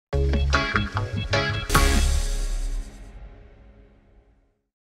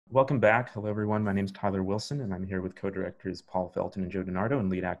Welcome back. Hello, everyone. My name is Tyler Wilson, and I'm here with co-directors Paul Felten and Joe DeNardo and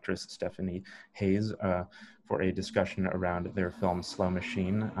lead actress Stephanie Hayes for a discussion around their film Slow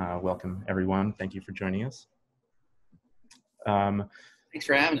Machine. Welcome, everyone. Thank you for joining us. Thanks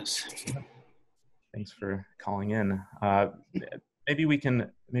for having us. Thanks for calling in. Maybe we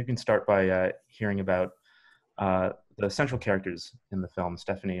can start by hearing about the central characters in the film,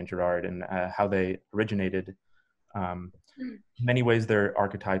 Stephanie and Gerard, and how they originated. In many ways, they're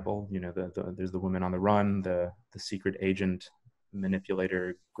archetypal. You know, there's the woman on the run, the secret agent,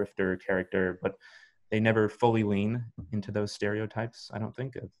 manipulator, grifter character, but they never fully lean into those stereotypes. I don't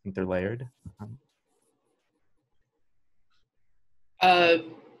think. I think they're layered.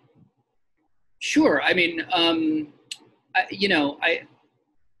 Sure. I mean, I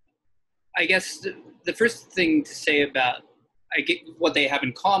guess the first thing to say about what they have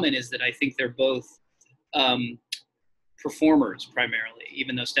in common is that I think they're both performers primarily,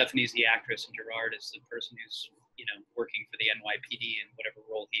 even though Stephanie's the actress and Gerard is the person who's, working for the NYPD in whatever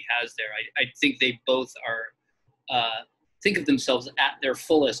role he has there. I think they both are, think of themselves at their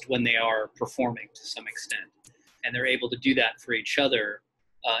fullest when they are performing to some extent. And they're able to do that for each other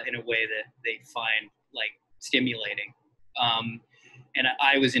in a way that they find stimulating. And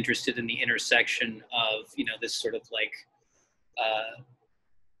I was interested in the intersection of, this sort of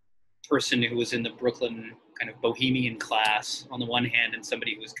person who was in the Brooklyn kind of bohemian class on the one hand, and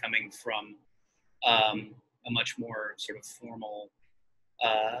somebody who was coming from a much more sort of formal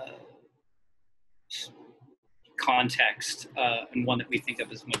context, and one that we think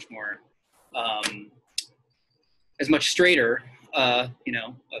of as much more, as much straighter,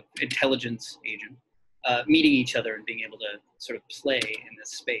 intelligence agent, meeting each other and being able to sort of play in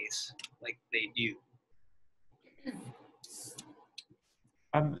this space like they do.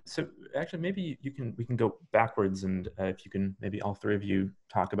 So actually, maybe we can go backwards, and if you can, maybe all three of you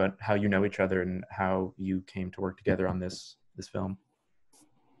talk about how you know each other and how you came to work together on this film.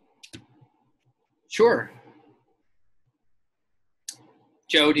 Sure.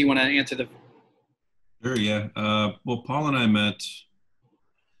 Joe, do you want to answer the? Sure. Yeah. Well, Paul and I met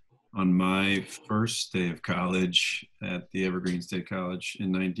on my first day of college at the Evergreen State College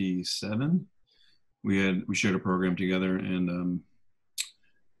in '97. We shared a program together and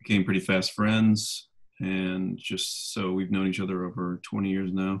became pretty fast friends, and just so we've known each other over 20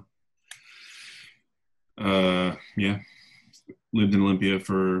 years now. Yeah, lived in Olympia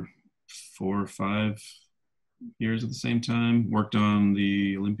for 4 or 5 years at the same time. Worked on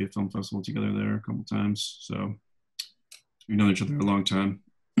the Olympia Film Festival together there a couple times. So we've known each other a long time.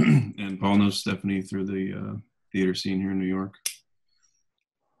 And Paul knows Stephanie through the theater scene here in New York.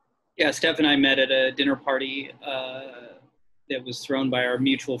 Yeah, Steph and I met at a dinner party that was thrown by our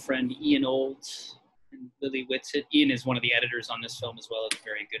mutual friend Ian Olds and Lily Whitsitt. Ian is one of the editors on this film as well as a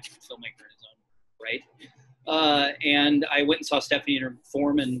very good filmmaker in his own right. And I went and saw Stephanie and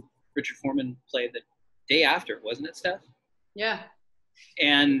Richard Foreman play the day after, wasn't it, Steph? Yeah.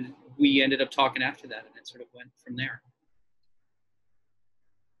 And we ended up talking after that, and it sort of went from there.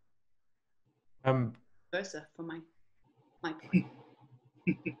 Versa for my point.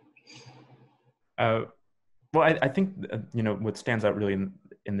 Well, I think what stands out really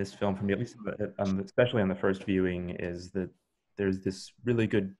in this film for me, at least especially on the first viewing, is that there's this really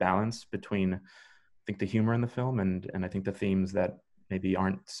good balance between, I think, the humor in the film and I think the themes that maybe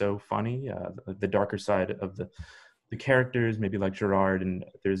aren't so funny, the darker side of the characters, maybe like Gerard, and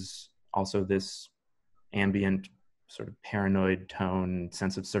there's also this ambient sort of paranoid tone,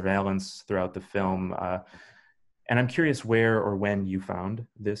 sense of surveillance throughout the film. And I'm curious where or when you found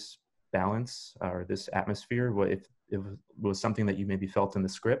this balance or this atmosphere, if it was something that you maybe felt in the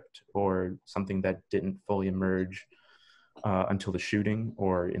script or something that didn't fully emerge until the shooting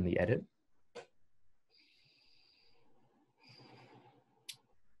or in the edit.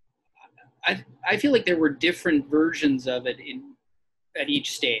 I feel like there were different versions of it at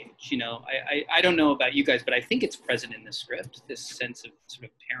each stage. I don't know about you guys, but I think it's present in the script, this sense of sort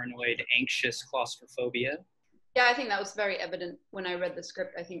of paranoid, anxious claustrophobia. Yeah, I think that was very evident when I read the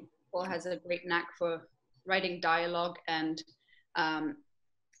script. I think Paul has a great knack for writing dialogue, and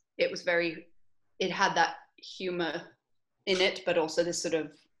it had that humor in it, but also this sort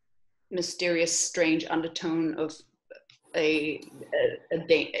of mysterious, strange undertone of a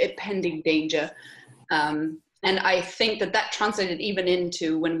pending danger. And I think that translated even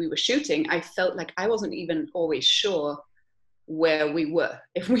into when we were shooting. I felt like I wasn't even always sure where we were,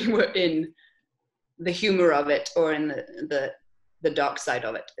 if we were in the humor of it or in the dark side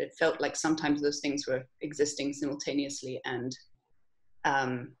of it. It felt like sometimes those things were existing simultaneously, and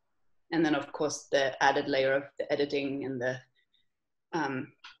then of course the added layer of the editing and the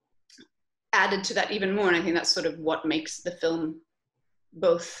added to that even more. And I think that's sort of what makes the film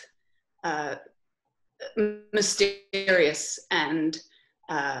both mysterious and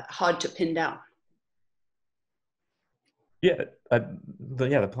hard to pin down. Yeah,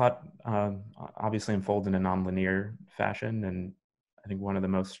 the plot obviously unfolds in a non-linear fashion, and I think one of the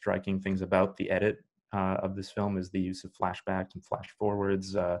most striking things about the edit of this film is the use of flashbacks and flash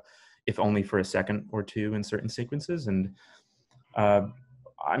forwards, if only for a second or two in certain sequences. And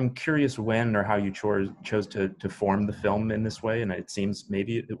I'm curious when or how you chose to form the film in this way, and it seems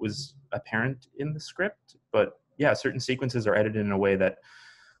maybe it was apparent in the script, but yeah, certain sequences are edited in a way that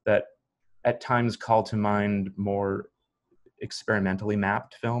at times call to mind more experimentally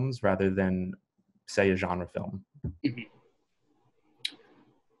mapped films rather than, say, a genre film. Mm-hmm.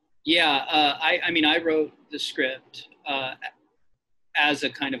 Yeah, I mean, I wrote the script as a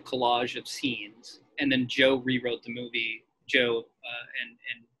kind of collage of scenes, and then Joe rewrote the movie. Joe and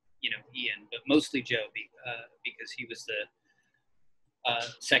Ian, but mostly Joe, because he was the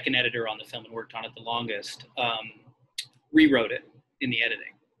second editor on the film and worked on it the longest. Rewrote it in the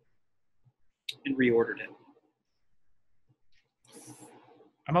editing and reordered it.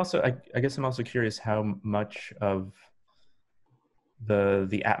 I guess I'm also curious how much of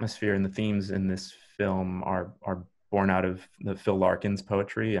the atmosphere and the themes in this film are born out of the Phil Larkin's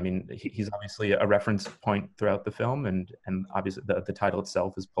poetry. I mean, he's obviously a reference point throughout the film, and obviously the title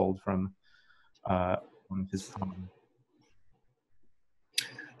itself is pulled from one of his poems.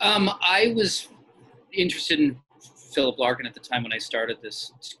 I was interested in Philip Larkin at the time when I started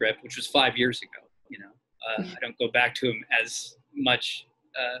this script, which was 5 years ago. I don't go back to him as much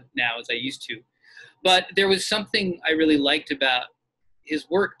now as I used to, but there was something I really liked about his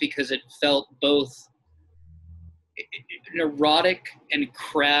work because it felt both neurotic and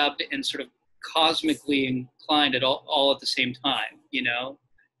crabbed and sort of cosmically inclined all at the same time.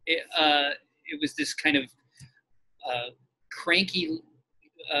 It was this kind of cranky,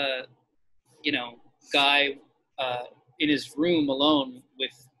 guy in his room alone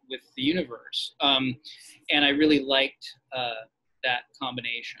with the universe, and I really liked that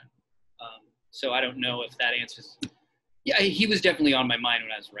combination. So I don't know if that answers. Yeah, he was definitely on my mind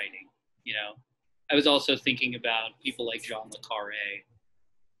when I was writing. I was also thinking about people like Jean Le Carré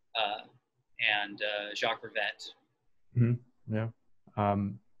and Jacques Rivette. Mm-hmm. Yeah.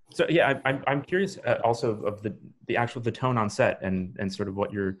 So yeah, I'm curious also of the tone on set and sort of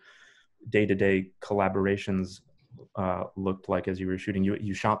what your day-to-day collaborations looked like as you were shooting.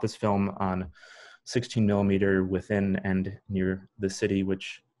 You shot this film on 16 millimeter within and near the city,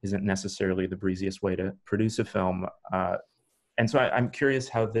 which isn't necessarily the breeziest way to produce a film. And so I'm curious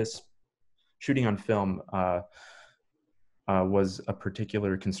how this shooting on film was a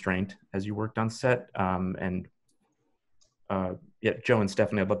particular constraint as you worked on set. Yeah, Joe and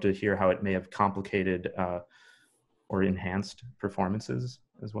Stephanie, I'd love to hear how it may have complicated or enhanced performances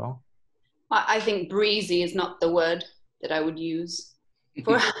as well. I think breezy is not the word that I would use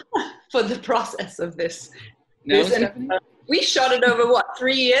for for the process of this. No, We shot it over what,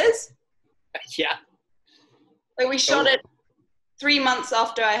 3 years? Yeah. Like we shot it 3 months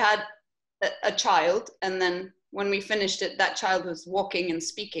after I had a child, and then when we finished it, that child was walking and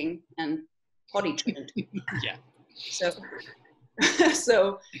speaking and potty trained. Yeah. So,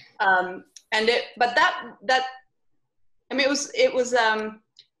 but that, I mean, it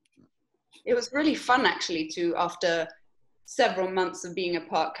was really fun actually to, after several months of being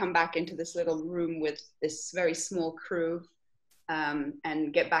apart, come back into this little room with this very small crew,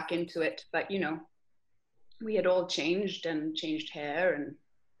 and get back into it. But we had all changed hair, and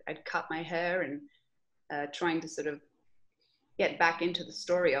I'd cut my hair, and trying to sort of get back into the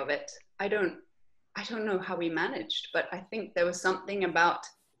story of it. I don't know how we managed, but I think there was something about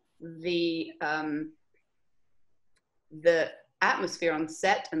the atmosphere on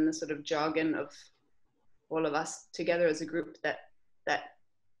set and the sort of jargon of all of us together as a group that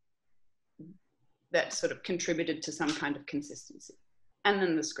sort of contributed to some kind of consistency. And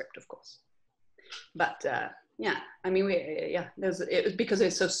then the script, of course. But yeah, I mean, it was because it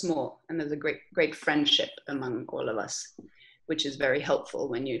was so small, and there's a great friendship among all of us, which is very helpful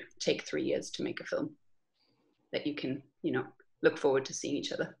when you take 3 years to make a film, that you can, look forward to seeing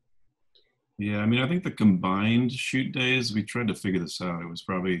each other. Yeah, I mean, I think the combined shoot days, we tried to figure this out. It was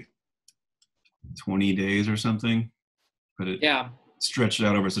probably 20 days or something, but it stretched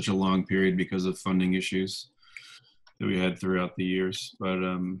out over such a long period because of funding issues that we had throughout the years. But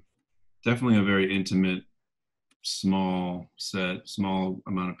definitely a very intimate, small set, small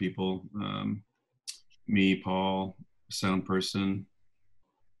amount of people. Me, Paul, sound person,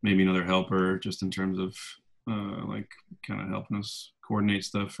 maybe another helper, just in terms of like kind of helping us coordinate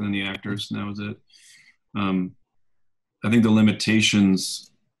stuff, and then the actors, and that was it. I think the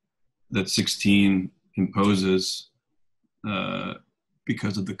limitations that 16 imposes,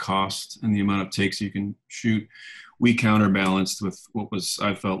 because of the cost and the amount of takes you can shoot, we counterbalanced with what was,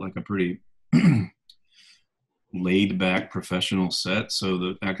 I felt like, a pretty laid back professional set. So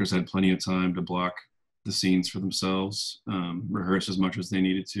the actors had plenty of time to block the scenes for themselves, rehearse as much as they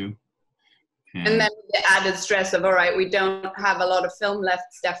needed to. And then the added stress of, all right, we don't have a lot of film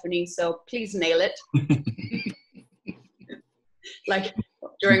left, Stephanie, so please nail it. Like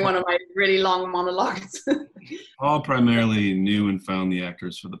during one of my really long monologues. Paul primarily knew and found the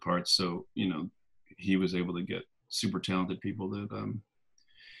actors for the parts, so he was able to get super talented people that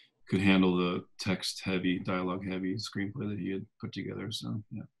could handle the text-heavy, dialogue-heavy screenplay that he had put together. So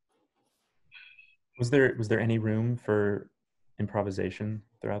yeah. Was there any room for improvisation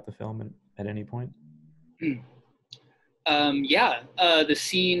throughout the film at any point? Yeah, the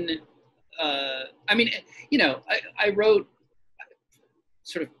scene. I mean, I wrote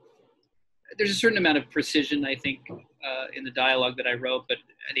sort of. There's a certain amount of precision, I think, in the dialogue that I wrote, but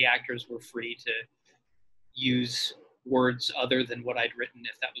the actors were free to use words other than what I'd written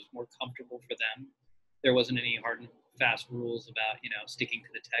if that was more comfortable for them. There wasn't any hard and fast rules about sticking to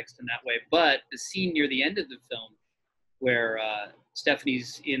the text in that way. But the scene near the end of the film, where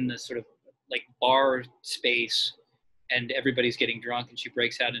Stephanie's in the sort of like bar space and everybody's getting drunk and she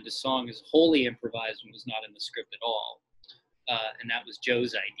breaks out into song, is wholly improvised and was not in the script at all. And that was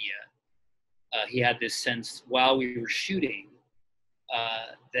Joe's idea. He had this sense while we were shooting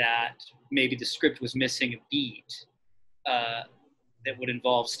that maybe the script was missing a beat that would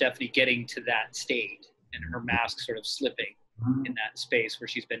involve Stephanie getting to that state and her mask sort of slipping in that space where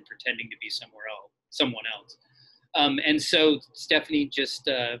she's been pretending to be someone else. And so Stephanie just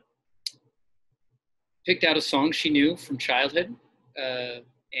picked out a song she knew from childhood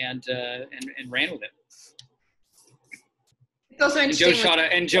and ran with it. It's also interesting.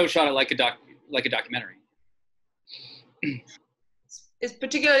 Joe shot it like a documentary. It's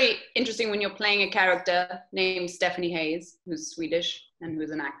particularly interesting when you're playing a character named Stephanie Hayes, who's Swedish and who's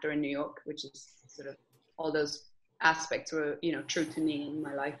an actor in New York, which is sort of all those aspects were, true to me in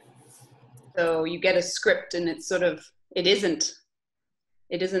my life. So you get a script and it's sort of, it's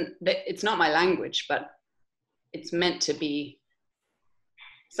not my language, but it's meant to be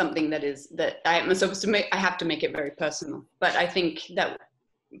something that I am supposed to make. I have to make it very personal. But I think that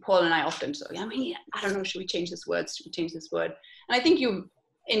Paul and I often say, I don't know, should we change this word? Should we change this word? And I think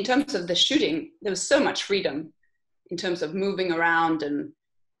in terms of the shooting, there was so much freedom in terms of moving around, and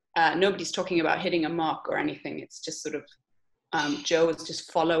nobody's talking about hitting a mark or anything. It's just sort of, Joe was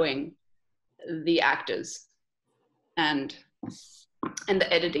just following the actors, and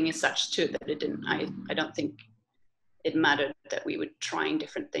the editing is such too that it didn't, I don't think it mattered that we were trying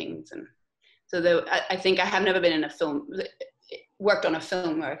different things. And so I think I have never been in a film, worked on a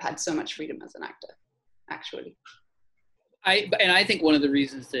film where I've had so much freedom as an actor, actually. I think one of the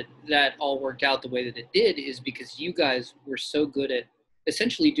reasons that all worked out the way that it did is because you guys were so good at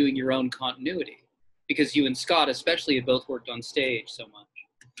essentially doing your own continuity, because you and Scott especially had both worked on stage so much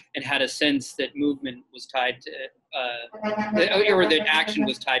and had a sense that movement was tied to, or that action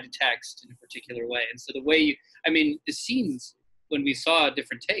was tied to text in a particular way. And so the scenes, when we saw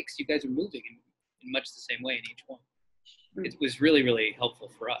different takes, you guys are moving in much the same way in each one. It was really, really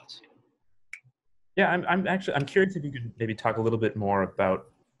helpful for us. Yeah, I'm curious if you could maybe talk a little bit more about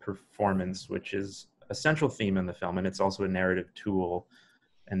performance, which is a central theme in the film, and it's also a narrative tool.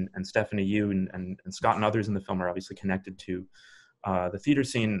 And Stephanie, you and Scott and others in the film are obviously connected to the theater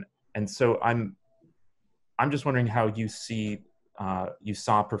scene. And so I'm just wondering how you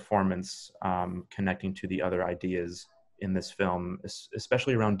saw performance connecting to the other ideas in this film,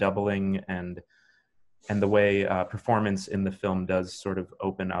 especially around doubling and the way performance in the film does sort of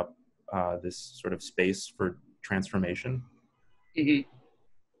open up this sort of space for transformation. Mm-hmm.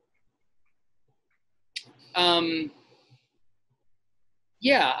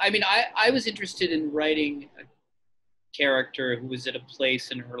 Yeah, I was interested in writing a character who was at a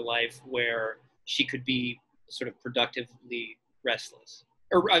place in her life where she could be sort of productively restless,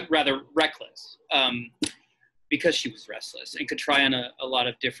 or rather reckless, because she was restless and could try on a lot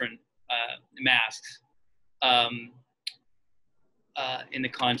of different masks in the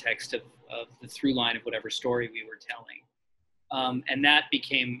context of the through line of whatever story we were telling. And that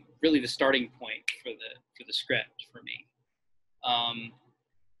became really the starting point for the script for me.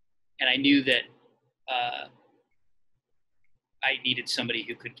 And I knew that I needed somebody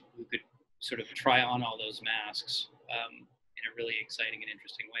who could sort of try on all those masks in a really exciting and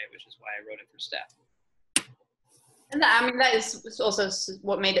interesting way, which is why I wrote it for Steph. And that, I mean, that is also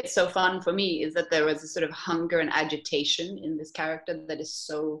what made it so fun for me, is that there was a sort of hunger and agitation in this character that is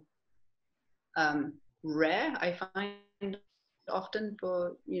so rare, I find, often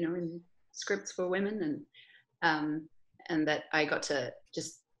for, you know, in scripts for women, and that I got to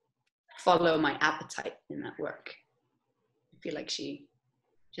just follow my appetite in that work. I feel like she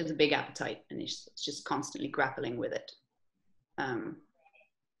has a big appetite, and is just constantly grappling with it, and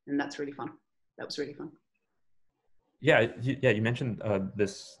that's really fun. That was really fun. Yeah, you mentioned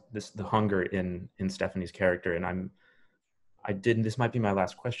the hunger in Stephanie's character, and this might be my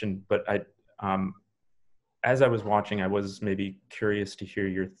last question, but as I was watching, I was maybe curious to hear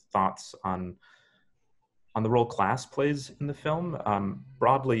your thoughts on the role class plays in the film.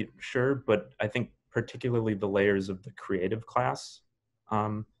 Broadly, sure, but I think particularly the layers of the creative class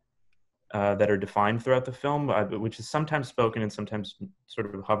that are defined throughout the film, which is sometimes spoken and sometimes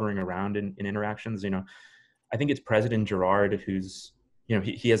sort of hovering around in interactions. You know, I think it's President Gerard who's, you know,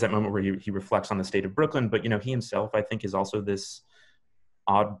 he has that moment where he reflects on the state of Brooklyn, but, you know, he himself, I think, is also this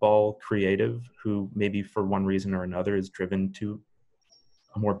oddball creative who maybe for one reason or another is driven to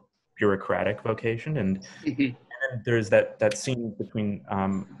a more bureaucratic vocation. And, Mm-hmm. and there's that scene between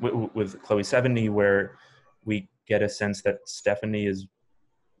with Chloe Sevigny where we get a sense that Stephanie is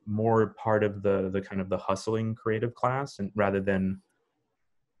more part of the kind of the hustling creative class, and rather than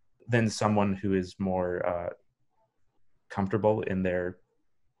someone who is more comfortable in their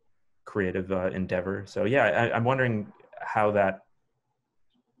creative endeavor. So yeah, I'm wondering how that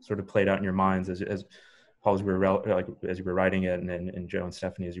sort of played out in your minds as Paul, as you were writing it, and Joe and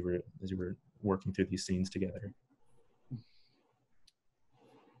Stephanie as you were working through these scenes together.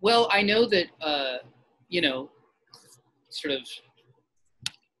 Well, I know that you know, sort of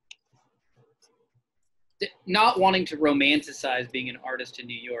not wanting to romanticize being an artist in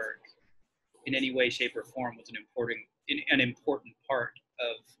New York in any way, shape, or form was an important part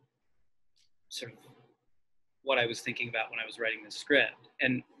of sort of what I was thinking about when I was writing the script.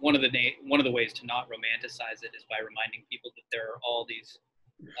 And one of the ways to not romanticize it is by reminding people that there are all these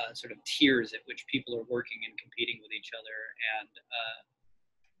sort of tiers at which people are working and competing with each other, and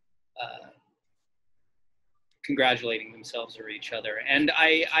congratulating themselves or each other. And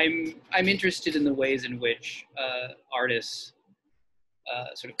I'm interested in the ways in which artists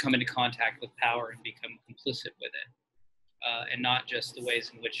sort of come into contact with power and become complicit with it, and not just the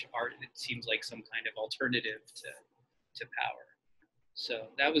ways in which art, it seems like some kind of alternative to power. So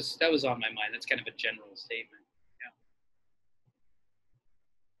that was on my mind. That's kind of a general statement. Yeah.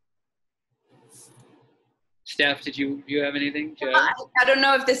 Steph, did you have anything? Joe? I don't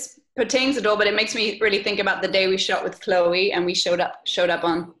know if this pertains at all, but it makes me really think about the day we shot with Chloe, and we showed up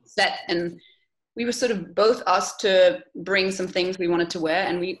on set, and we were sort of both asked to bring some things we wanted to wear,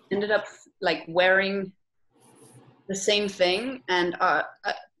 and we ended up like wearing the same thing, and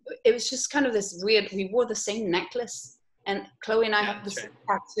it was just kind of this weird, we wore the same necklace, and Chloe and I have the same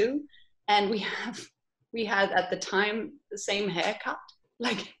tattoo, and we had at the time the same haircut.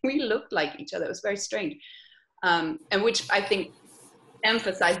 Like, we looked like each other. It was very strange, and which I think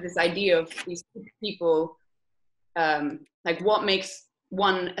emphasized this idea of these people, like what makes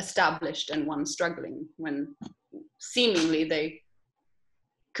one established and one struggling when seemingly they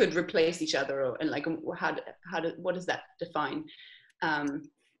could replace each other, or, and like what does that define? And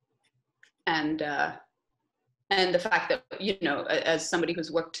the fact that, you know, as somebody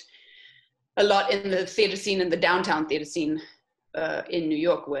who's worked a lot in the theater scene, in the downtown theater scene in New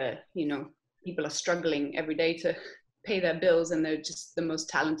York, where, you know, people are struggling every day to pay their bills, and they're just the most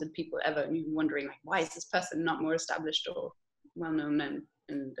talented people ever, and you're wondering, like, why is this person not more established or well-known?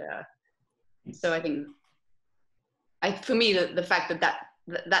 And so I think, for me, the fact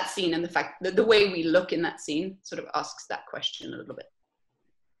that scene, and the fact that the way we look in that scene sort of asks that question a little bit.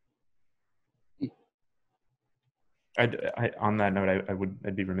 On that note,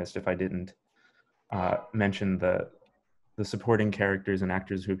 I'd be remiss if I didn't mention the supporting characters and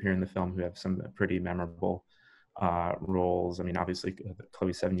actors who appear in the film who have some pretty memorable roles. I mean, obviously,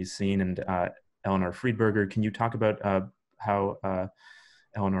 Chloe Sevigny's scene, and Eleanor Friedberger. Can you talk about how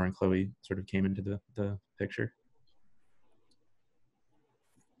Eleanor and Chloe sort of came into the picture?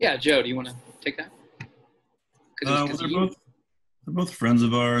 Yeah, Joe, do you want to take that? Well, they're both friends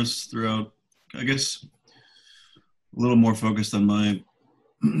of ours throughout, I guess, a little more focused on my,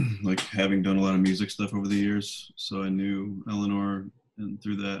 like, having done a lot of music stuff over the years. So I knew Eleanor and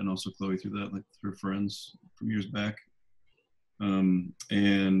through that, and also Chloe through that, like through friends from years back.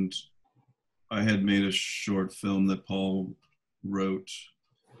 And I had made a short film that Paul wrote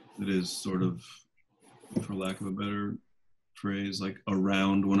that is sort of, for lack of a better phrase, like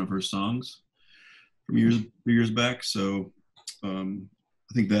around one of her songs years back. So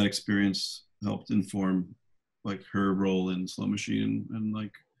I think that experience helped inform like her role in Slow Machine and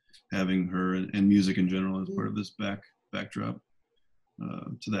like having her and music in general as part of this backdrop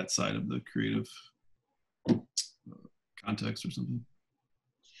to that side of the creative context or something.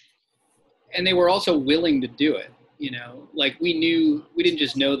 And they were also willing to do it, you know, like we didn't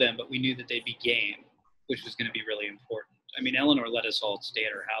just know them, but we knew that they'd be game, which was going to be really important. I mean, Eleanor let us all stay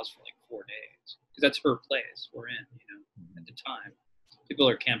at her house for like 4 days because that's her place we're in, you know, at the time. People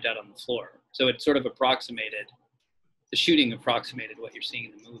are camped out on the floor. So it sort of the shooting approximated what you're seeing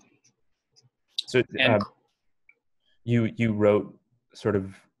in the movie. So you wrote sort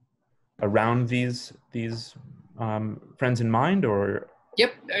of around these friends in mind, or?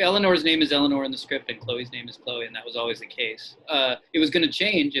 Yep, Eleanor's name is Eleanor in the script, and Chloe's name is Chloe, and that was always the case. It was going to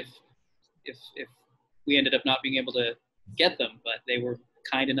change if we ended up not being able to get them, but they were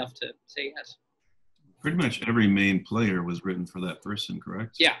kind enough to say yes. Pretty much every main player was written for that person,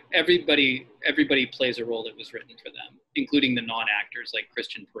 correct? Yeah, everybody plays a role that was written for them, including the non-actors like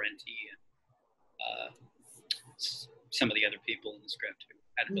Christian Parenti and some of the other people in the script who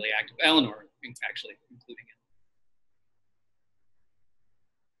hadn't really acted. Eleanor, actually, including it.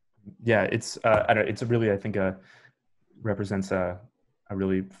 Yeah, it's it's a really, I think, represents a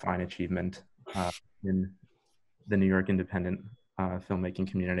really fine achievement in the New York independent filmmaking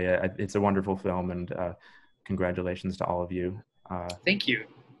community. It's a wonderful film, and congratulations to all of you. Thank you.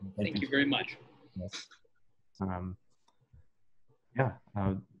 Thank you very much. Yes. Yeah,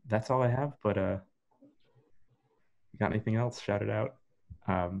 that's all I have, but you got anything else, shout it out.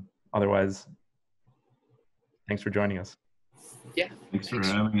 Otherwise, thanks for joining us. Yeah. Thanks for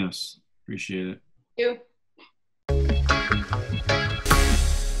having us. Appreciate it. Thank you.